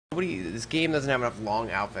This game doesn't have enough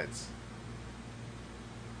long outfits.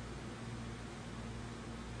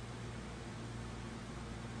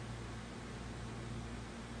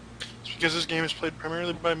 It's because this game is played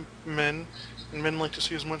primarily by men, and men like to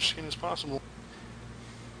see as much skin as possible.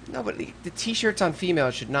 No, but the t-shirts on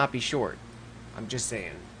females should not be short. I'm just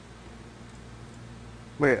saying.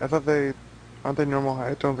 Wait, I thought aren't they normal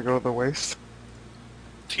height? Don't they go to the waist?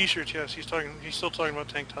 T-shirts, yes. He's still talking about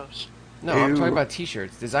tank tops. No, Ew. I'm talking about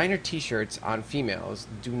t-shirts. Designer t-shirts on females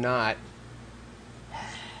do not...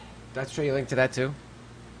 Did I show you a link to that too?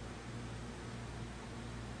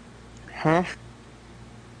 Huh?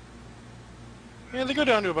 Yeah, they go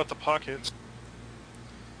down to about the pockets.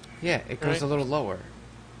 Yeah, it goes Right. a little lower.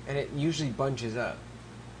 And it usually bunches up.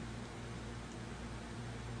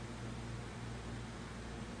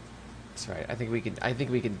 That's right. I think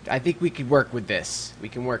we could work with this. We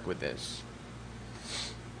can work with this.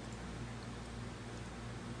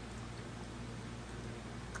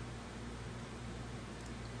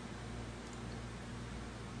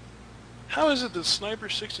 How is it that Sniper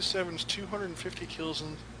 6-7 is 250 kills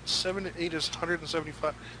and 7-8 is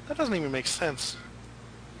 175? That doesn't even make sense.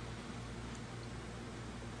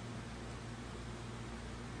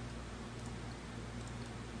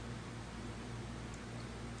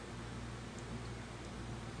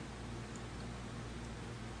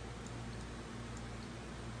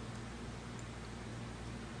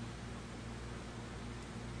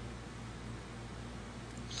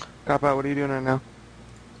 Cop out, what are you doing right now?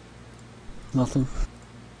 Nothing.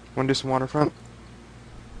 Wanna do some waterfront?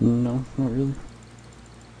 No, not really.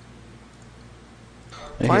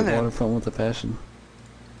 I Fine hate then. waterfront with a passion.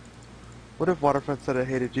 What if waterfront said it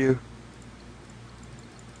hated you?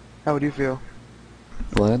 How would you feel?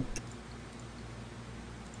 Glad?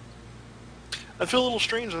 I feel a little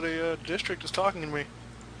strange that a district is talking to me.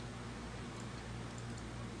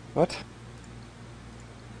 What?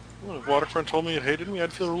 Well, if Waterfront told me it hated me,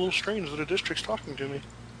 I'd feel a little strange that a district's talking to me.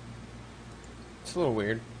 It's a little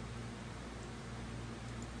weird.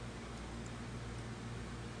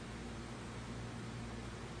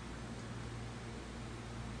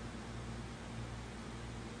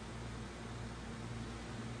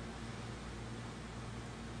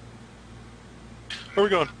 Where are we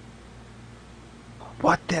going?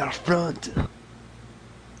 Waterfront!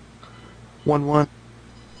 1-1.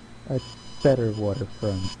 A better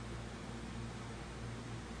waterfront.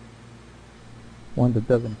 One that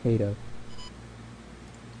doesn't hate us.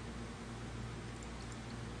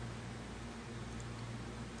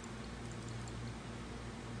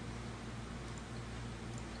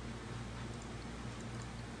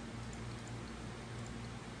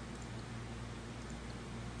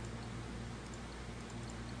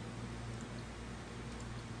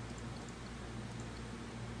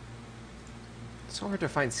 It's so hard to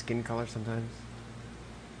find skin color sometimes.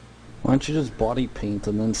 Why don't you just body paint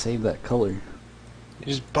and then save that color? You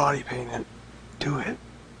just body paint it. Do it.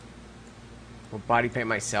 Will body paint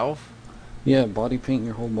myself? Yeah, body paint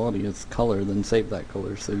your whole body as color, then save that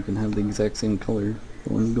color so you can have the exact same color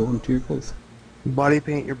when you go into your clothes. Body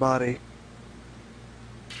paint your body.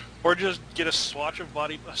 Or just get a swatch of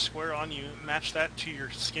a square on you, match that to your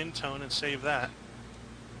skin tone, and save that.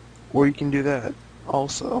 Or you can do that.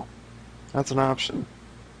 Also. That's an option.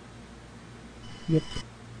 Yep.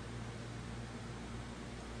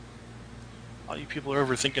 All you people are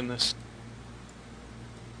overthinking this.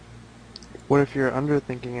 What if you're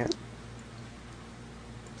underthinking it?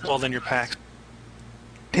 Well, then you're packed.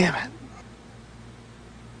 Damn it.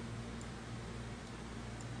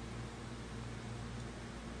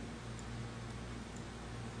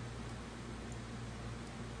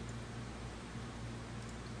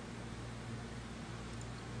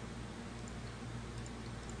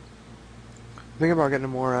 Think about getting a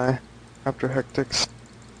Morai after Hectics.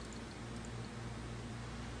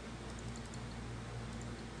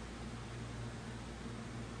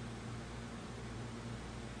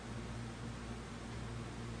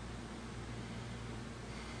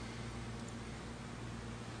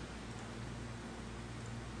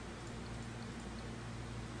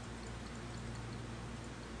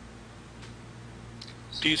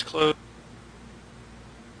 D's closed.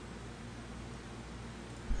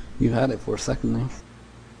 You had it for a second there.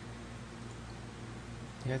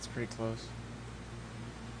 Yeah, it's pretty close.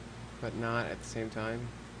 But not at the same time.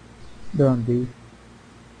 They're on D.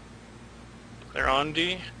 They're on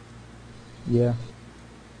D? Yeah.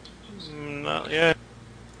 Not yet.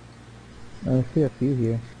 I see a few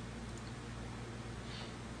here.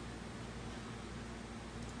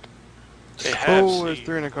 They have Oh, there's C.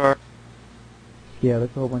 3 in a car. Yeah,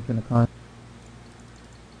 there's a whole bunch in the con.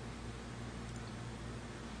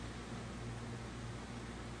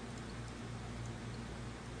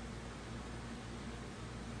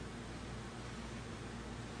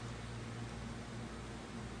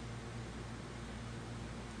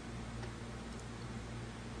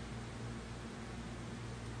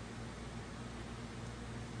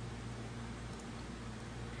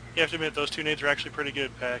 You have to admit, those two nades are actually pretty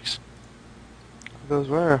good, Pax. Those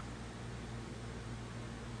were.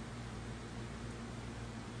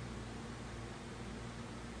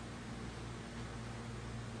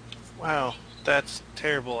 Wow, that's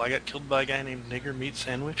terrible. I got killed by a guy named Nigger Meat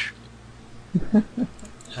Sandwich.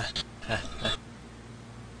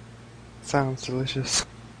 Sounds delicious.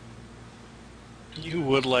 You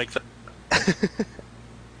would like that.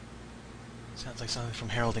 Sounds like something from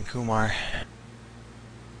Harold and Kumar.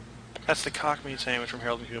 That's the cock meat sandwich from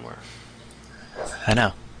Harold and Kumar. I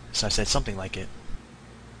know. So I said something like it.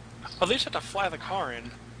 Oh, they just have to fly the car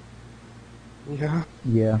in. Yeah.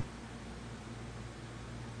 Yeah.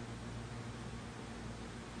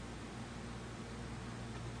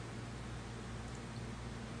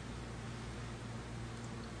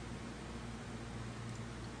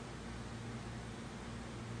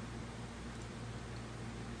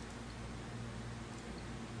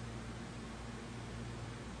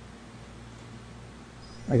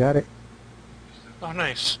 I got it. Oh,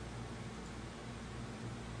 nice.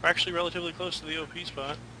 We're actually relatively close to the OP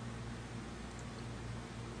spot.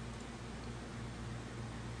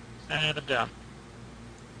 And I'm down.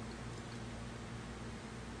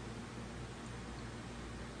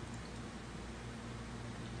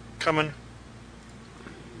 Coming.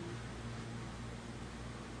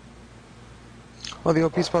 Oh, the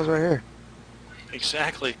OP spot's right here.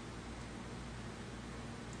 Exactly.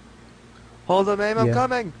 Hold up, aim, I'm Yeah.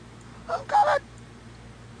 coming! I'm coming!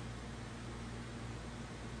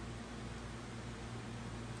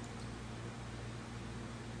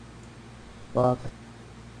 Fuck.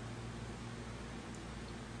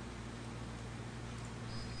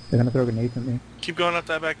 They're gonna throw grenades at me. Keep going up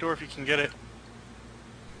that back door if you can get it.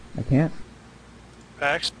 I can't.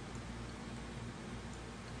 Pax.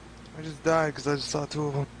 I just died because I just saw two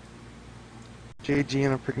of them. JG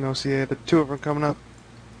and a Prognosia, the two of them coming up.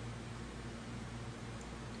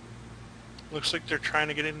 Looks like they're trying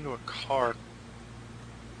to get into a car.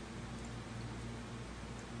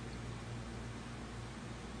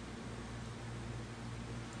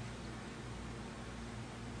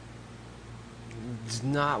 It's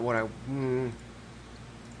not what I...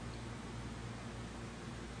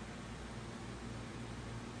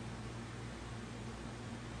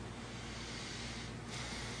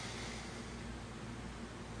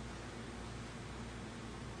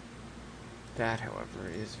 That, however,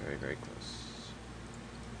 is very, very close.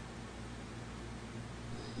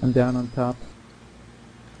 I'm down on top.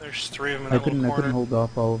 There's three of them in I that couldn't little corner. hold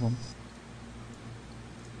off all of them.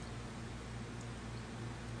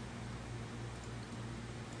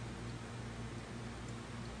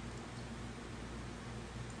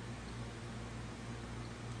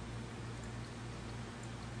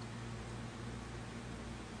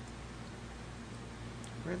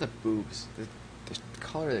 Where are the boobs? The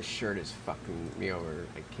color of the shirt is fucking me over.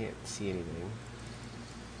 I can't see anything.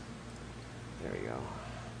 There we go.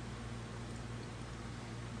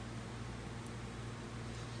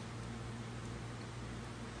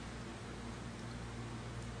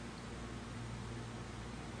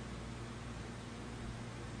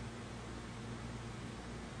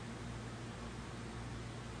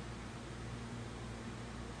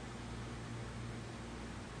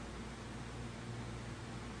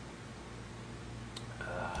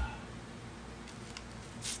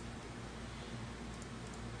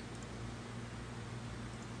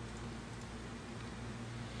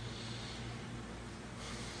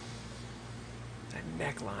 That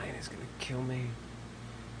neckline is gonna kill me.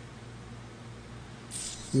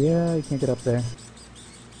 Yeah, you can't get up there.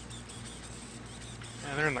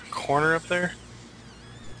 Yeah, they're in the corner up there.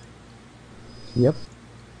 Yep.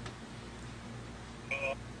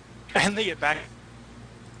 And they get back.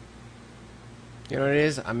 You know what it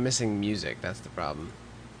is? I'm missing music. That's the problem.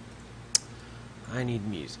 I need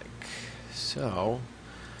music. So,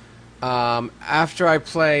 after I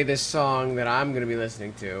play this song that I'm going to be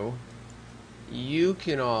listening to, you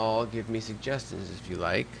can all give me suggestions if you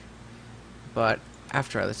like. But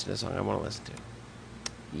after I listen to the song I want to listen to.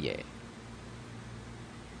 Yeah.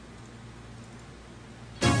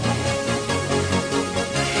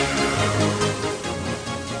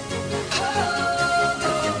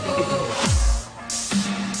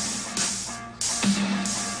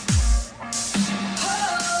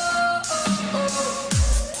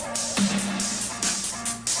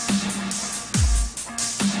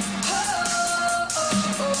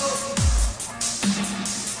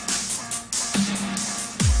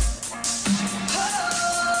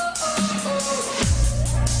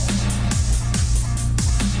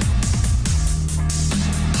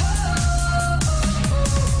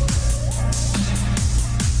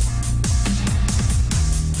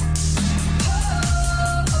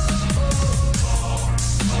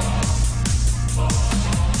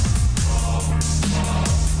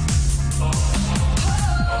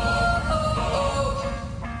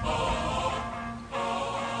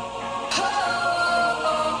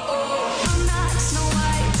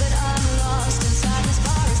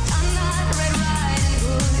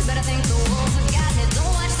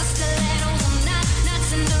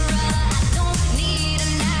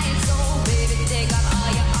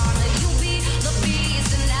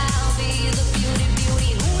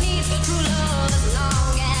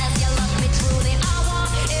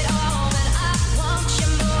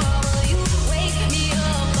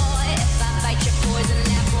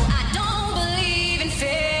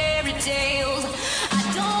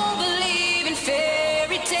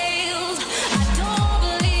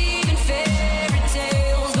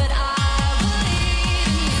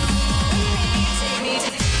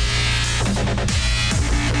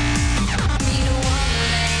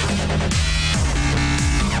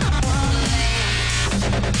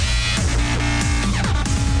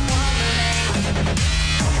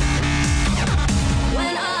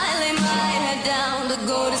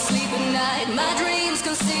 My dreams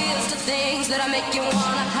consist of things that I make you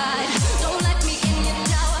wanna hide. Don't let me in your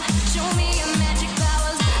tower. Show me your magic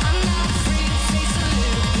powers. I'm not afraid to face a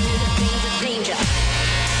little bit of danger.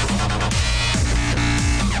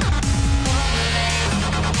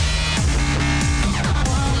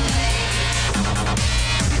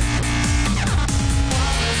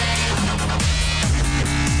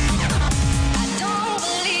 I don't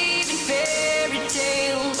believe in fairy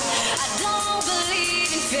tales. I don't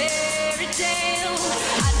believe in fairy tales.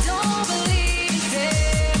 I don't believe in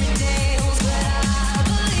fairy tales, but I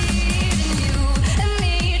believe in you and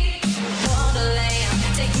me. Wonderland,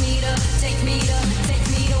 take me to Wonderland. Take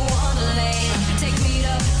me to Wonderland.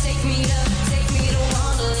 Take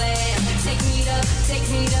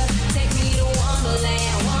me to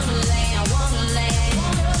Wonderland, Wonderland, Wonderland,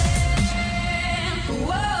 Wonderland.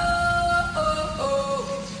 Whoa, oh, oh.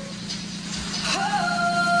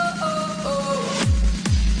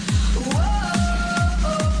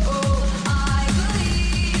 I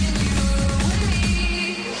believe in you and me.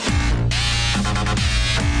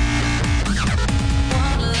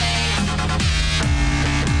 Wonderland,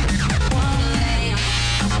 Wonderland,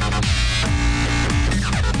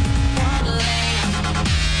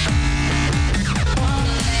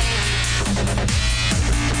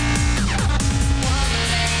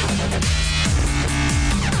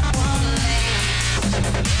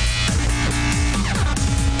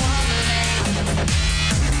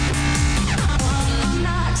 I'm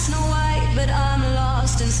not Snow White, but I'm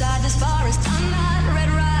lost inside this forest. I'm not Red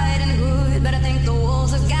Riding Hood, but I think the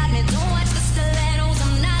wolves have got me. Don't watch the stilettos.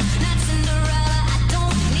 I'm not Cinderella. I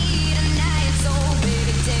don't need a knight, so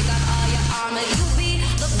baby, take off all your armor. You be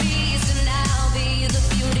the beast and I'll be the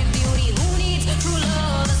beauty. Who needs true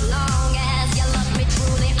love as long as you love me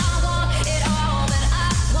truly? I want it all, but I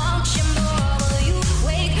want you more. Will you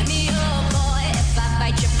wake me up, boy, if I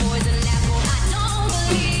bite your poison apple? I don't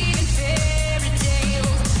believe in fairy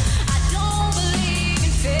tales. I don't believe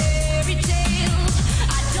in fairy tales.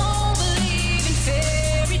 I don't believe in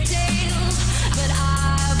fairy tales, but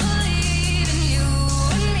I believe in you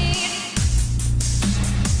and me.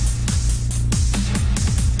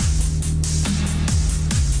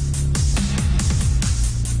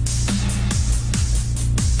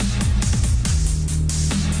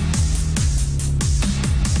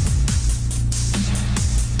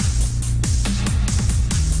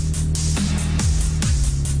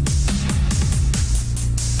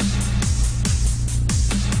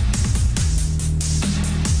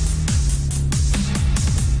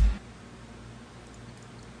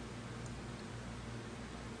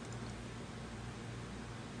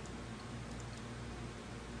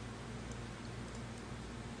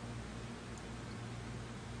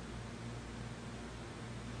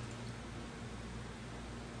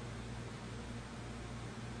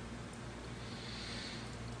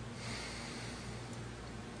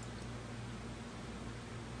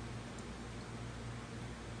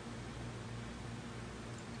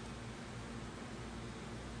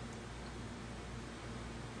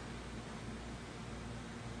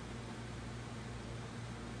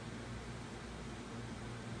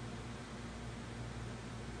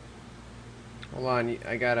 Hold on,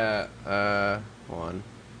 I gotta, hold on.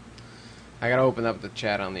 I gotta open up the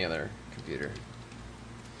chat on the other computer.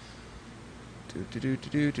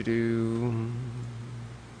 Do.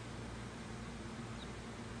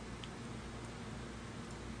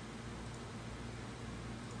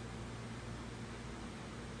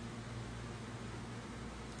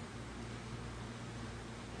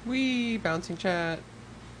 Wee, bouncing chat.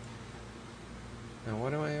 Now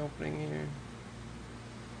what am I opening here?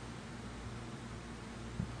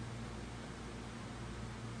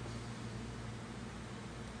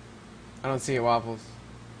 I don't see it, Waffles.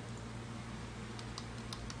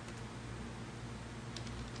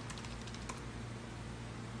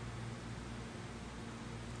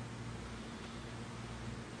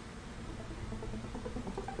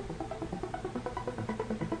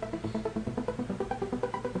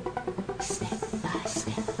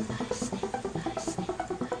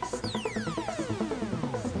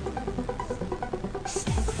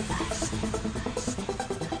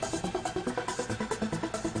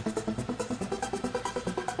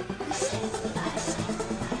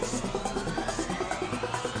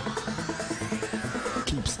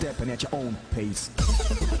 Keep stepping at your own pace.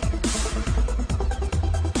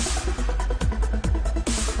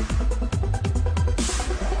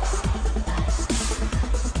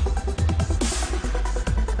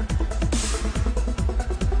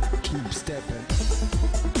 Keep stepping.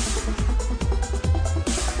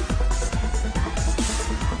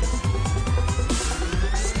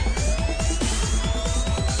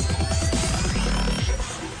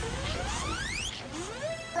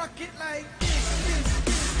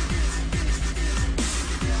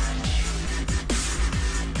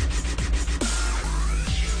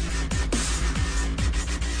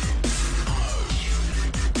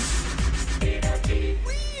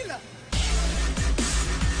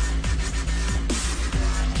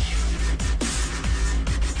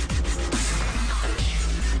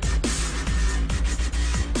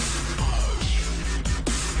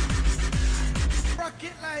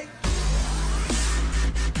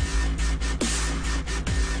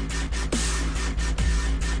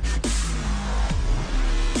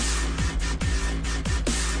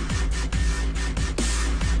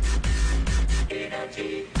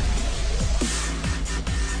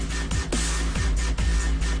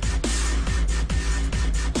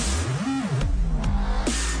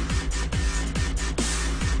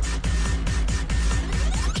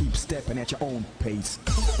 stepping at your own pace.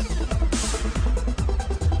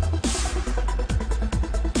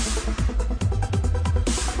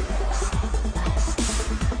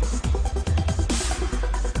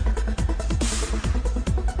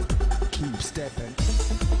 Keep stepping.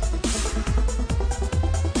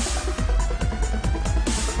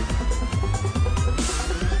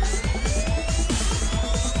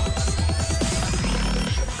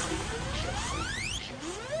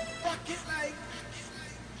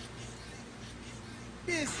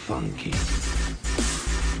 Funky.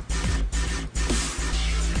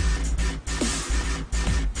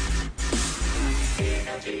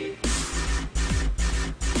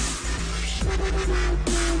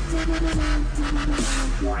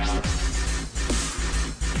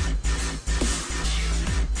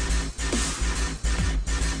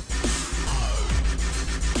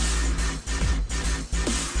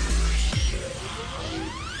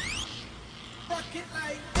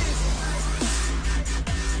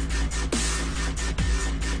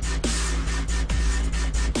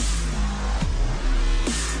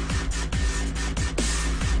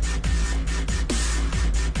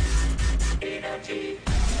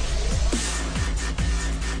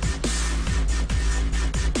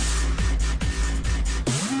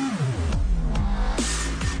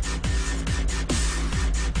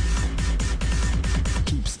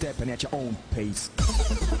 Keep stepping at your own pace.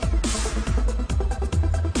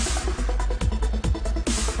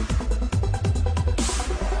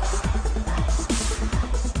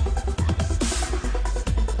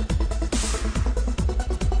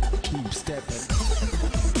 Keep stepping.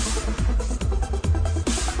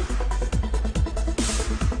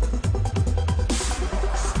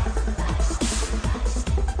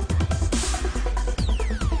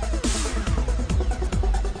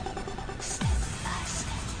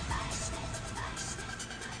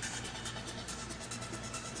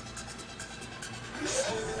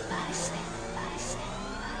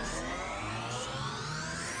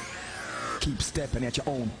 Keep stepping at your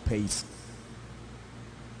own pace.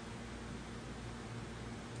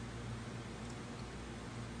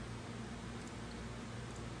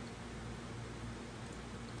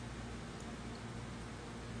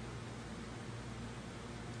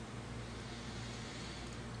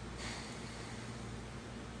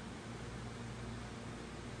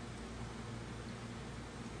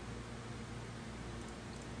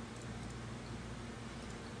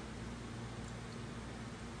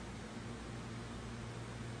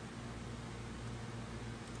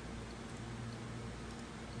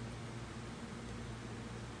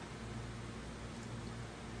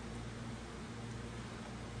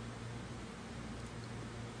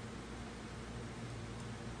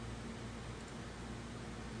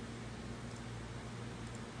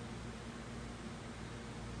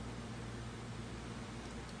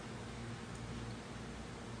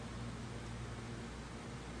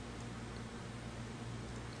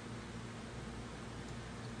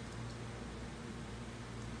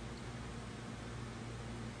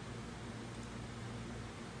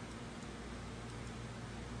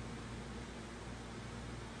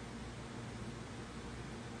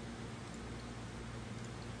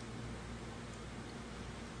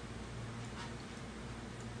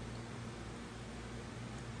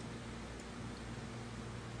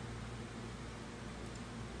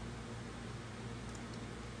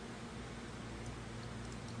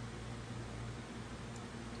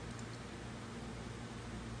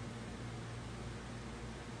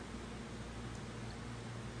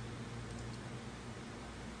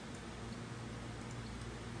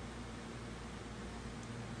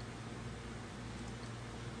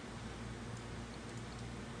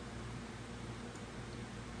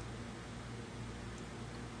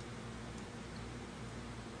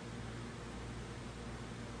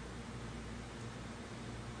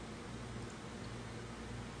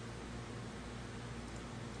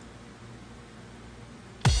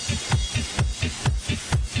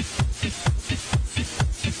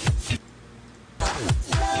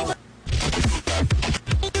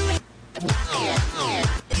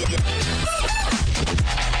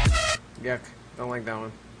 Yuck. Don't like that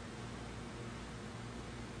one.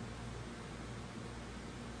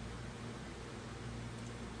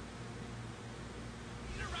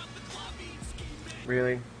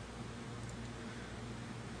 Really?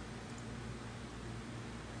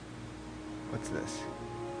 What's this?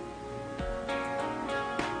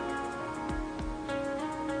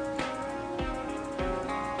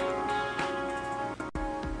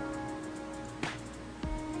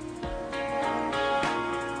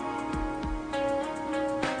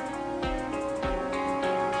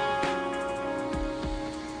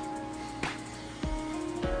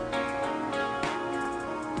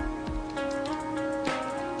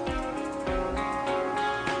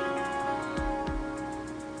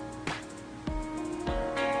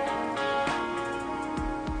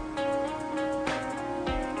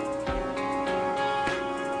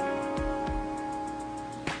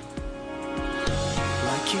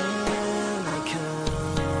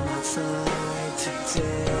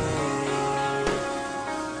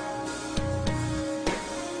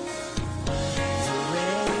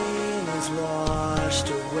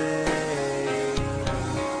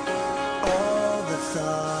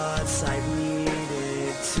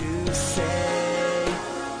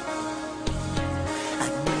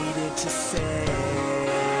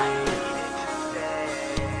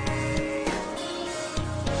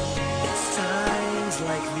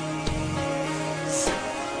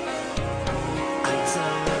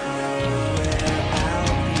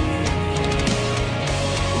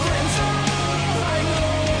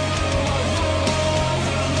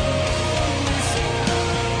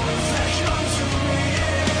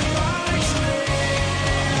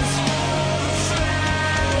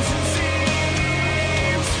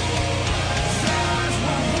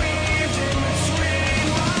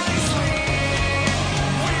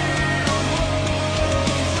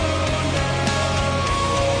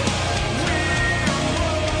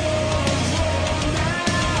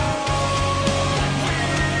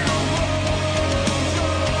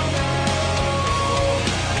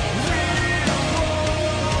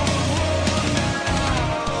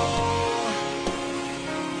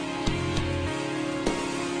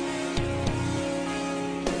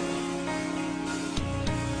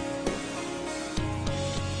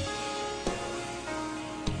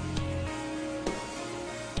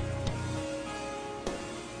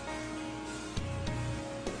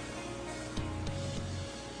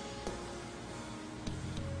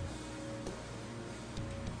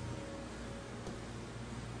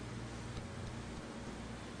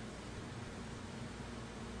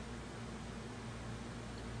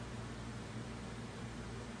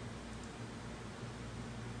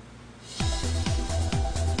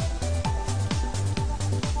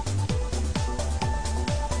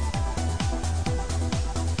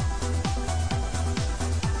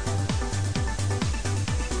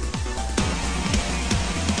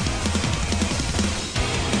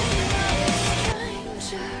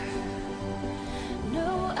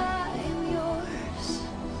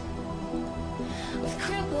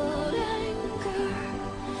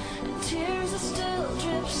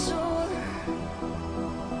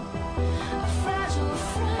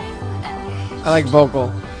 I like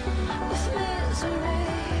vocal.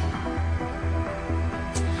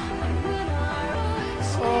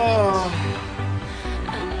 Oh.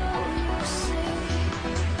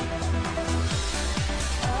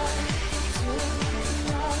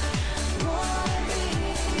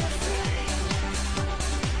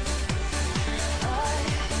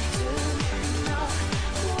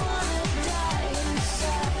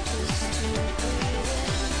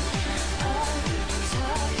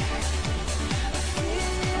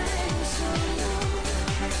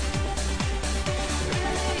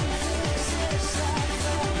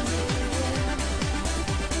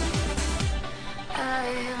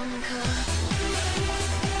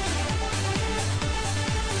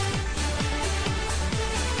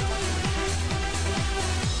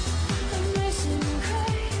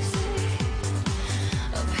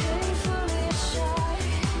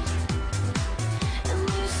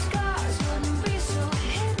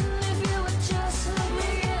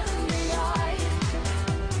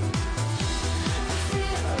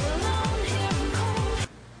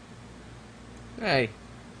 Hey.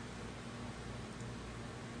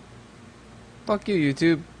 Fuck you,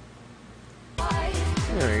 YouTube.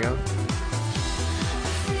 There we go.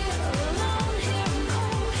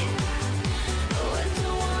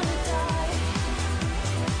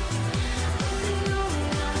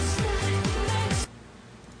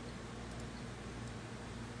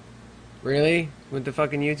 Really? With the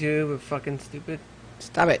fucking YouTube? Fucking stupid?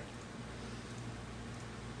 Stop it.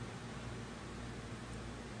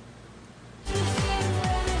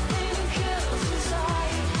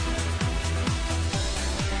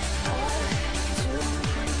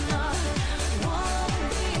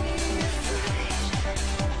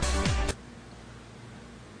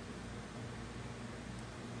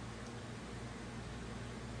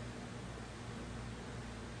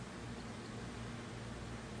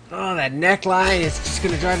 Oh, that neckline is just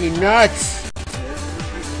gonna drive me nuts.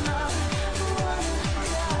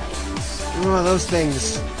 Oh, those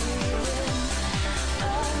things.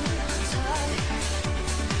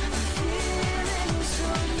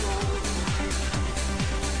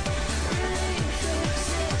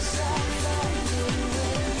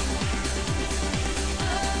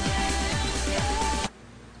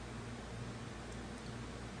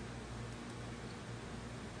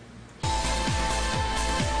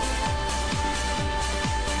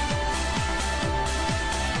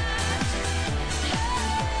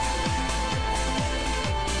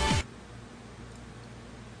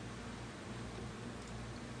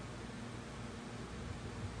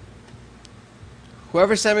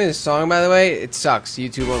 Whoever sent me this song, by the way, it sucks.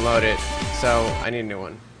 YouTube won't load it, so I need a new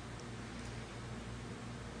one.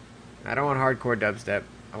 I don't want hardcore dubstep.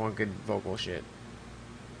 I want good vocal shit.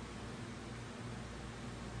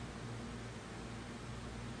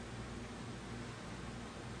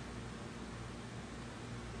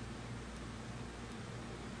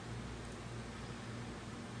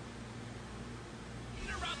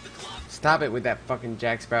 Stop it with that fucking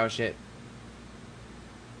Jack Sparrow shit.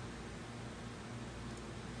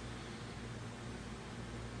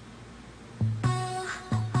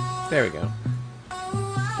 There we go.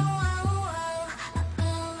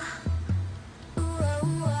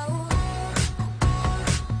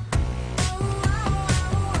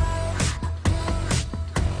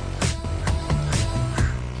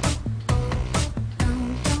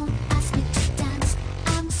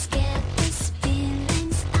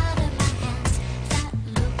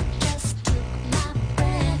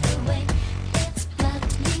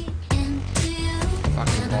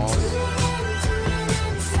 Fucking balls.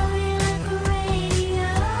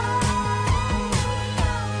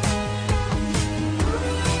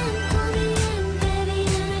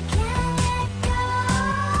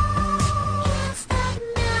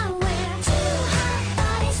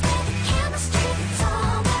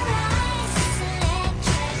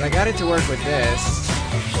 I got it to work with this.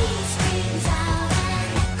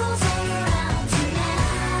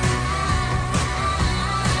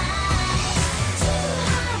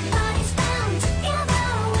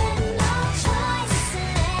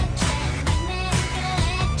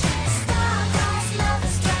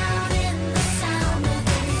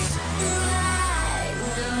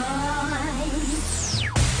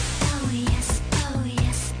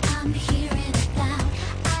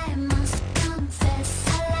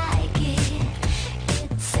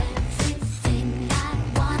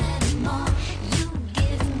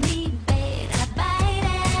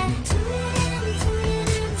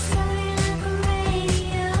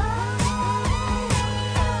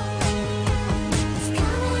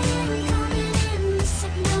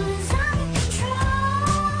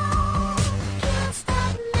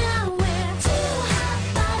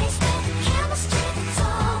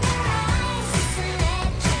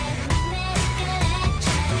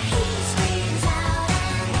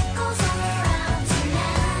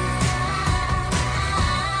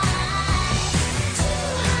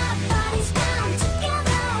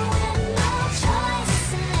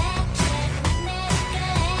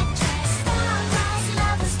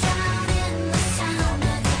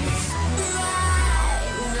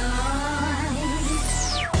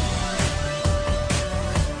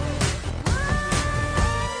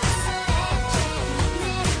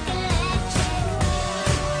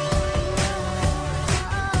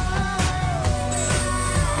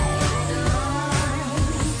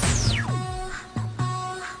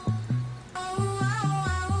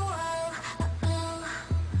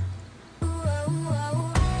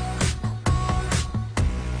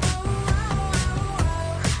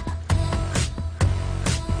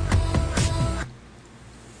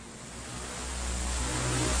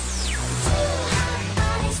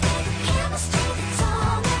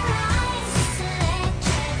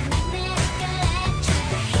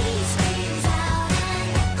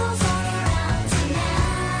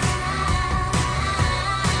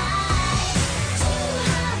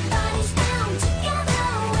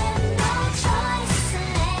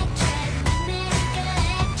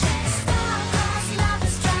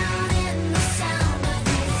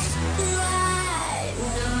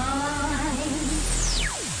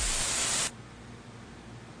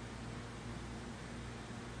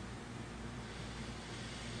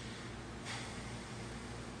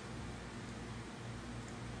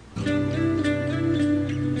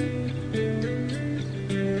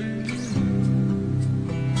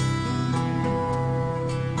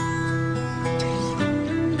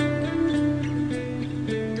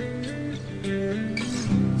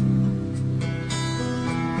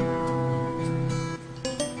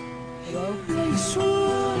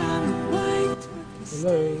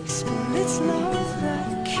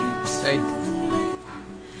 Hey,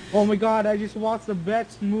 Oh my god, I just watched the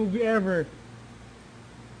best movie ever.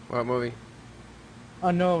 what movie?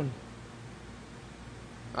 Unknown.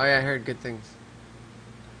 Oh yeah, I heard good things.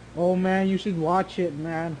 Oh man, you should watch it,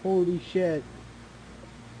 man. Holy shit.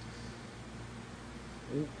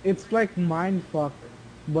 It's like mindfuck,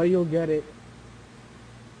 but you'll get it.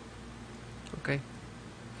 Okay.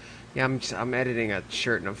 Yeah, I'm editing a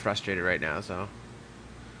shirt and I'm frustrated right now, so.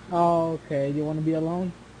 Oh, okay. You want to be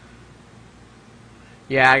alone?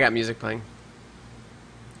 Yeah, I got music playing.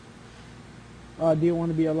 Do you want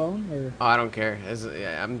to be alone, or? Oh, I don't care.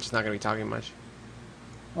 Yeah, I'm just not gonna be talking much.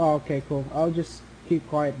 Oh, okay, cool. I'll just keep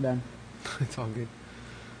quiet then. It's all good.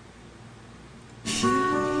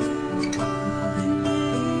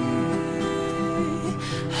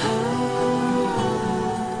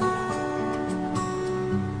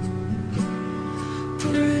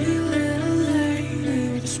 Pretty little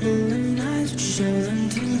lady with swollen eyes, would show them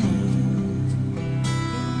to me.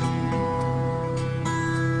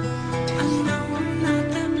 I know I'm not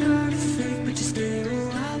that perfect, but just stay a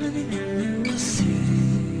while, baby, then you will see.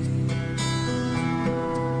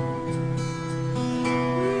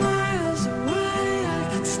 Miles away, I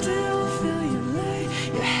can still feel you lay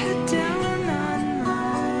your head down on my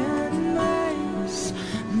embrace.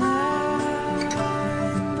 My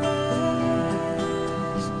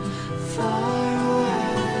embrace. Far away.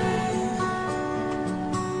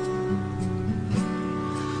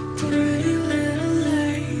 Pretty little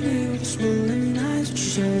lady with swollen eyes, would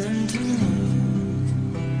show them to me.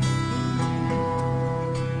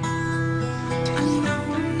 I know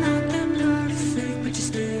I'm not that perfect, but just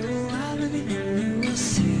stay a while, baby, then you will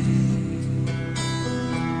see.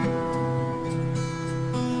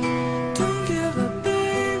 Don't give up,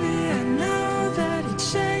 baby, I know that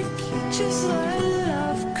it's shaky. Just let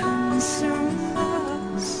love consume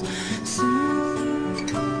us. Soon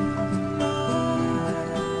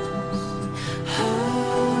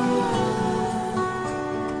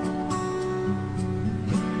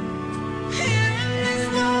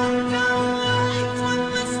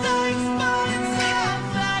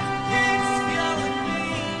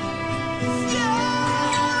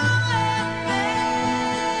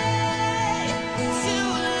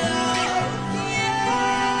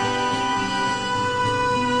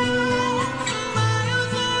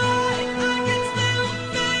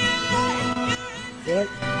What?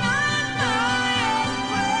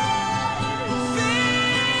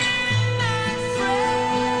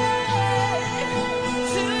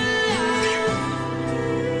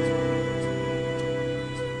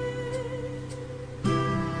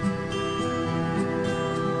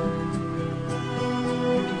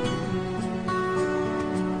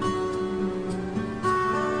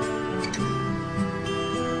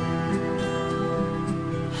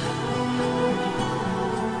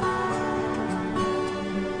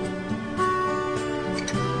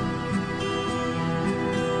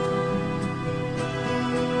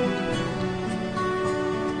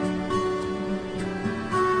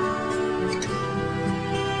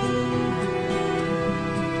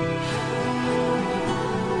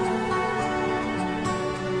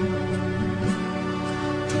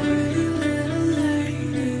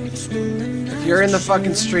 If you're in the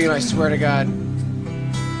fucking stream, I swear to God.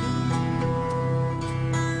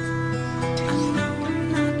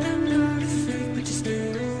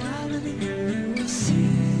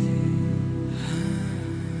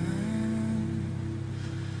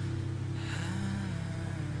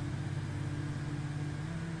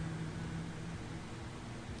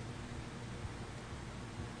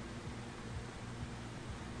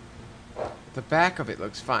 The back of it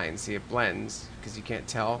looks fine. See, it blends because you can't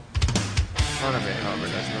tell. The front of it, however,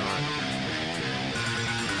 does not.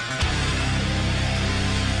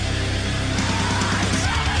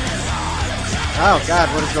 Oh God,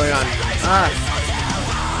 what is going on?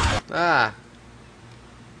 Ah.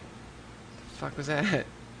 The fuck was that?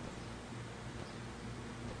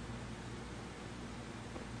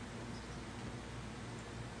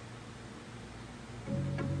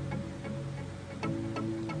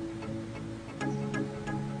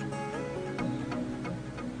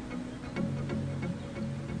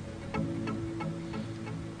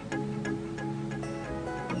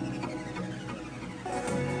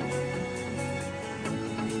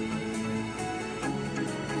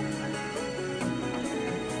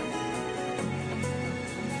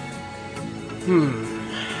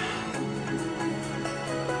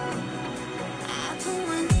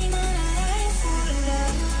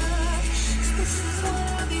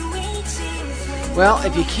 Well,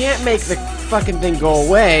 if you can't make the fucking thing go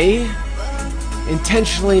away,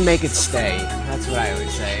 intentionally make it stay. That's what I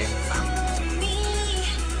always say.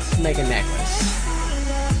 Let's make a necklace.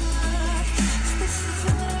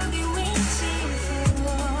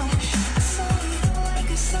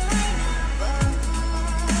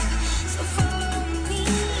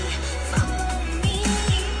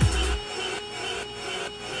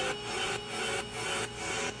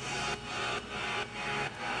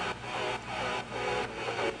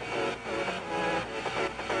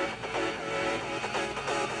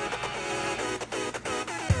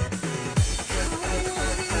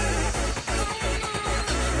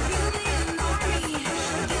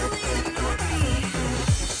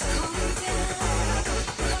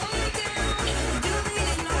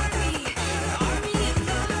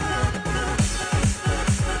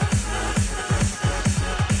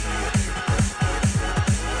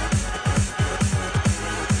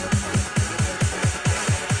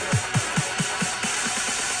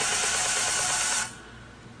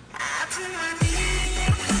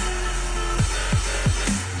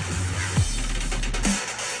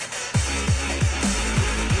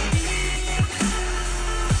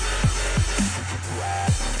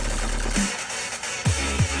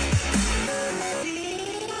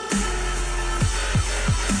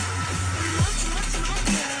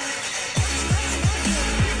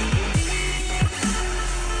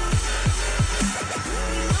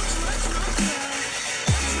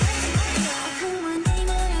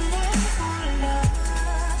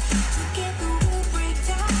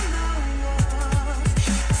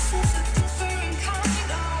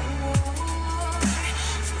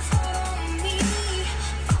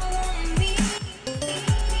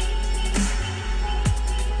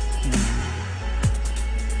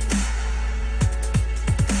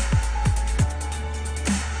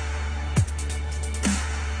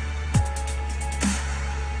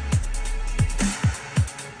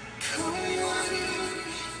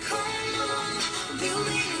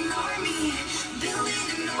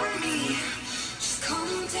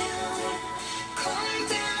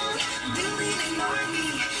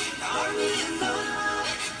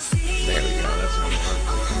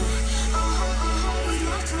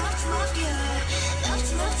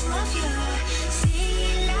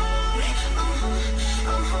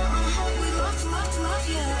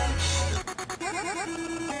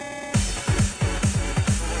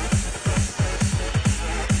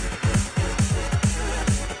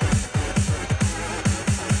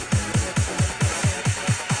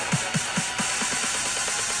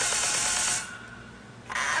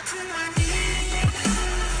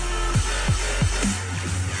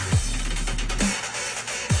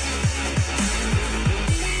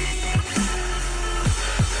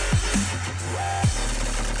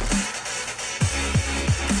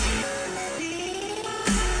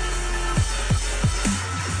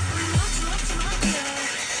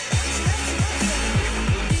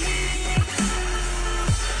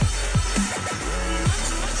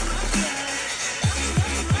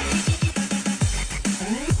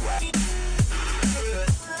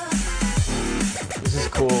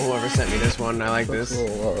 Whoever sent me this one, I like this. A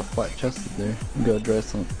little flat chested there. You gotta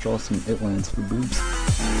draw some it lines for boobs.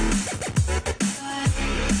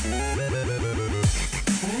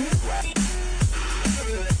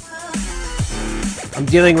 I'm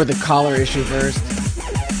dealing with the collar issue first.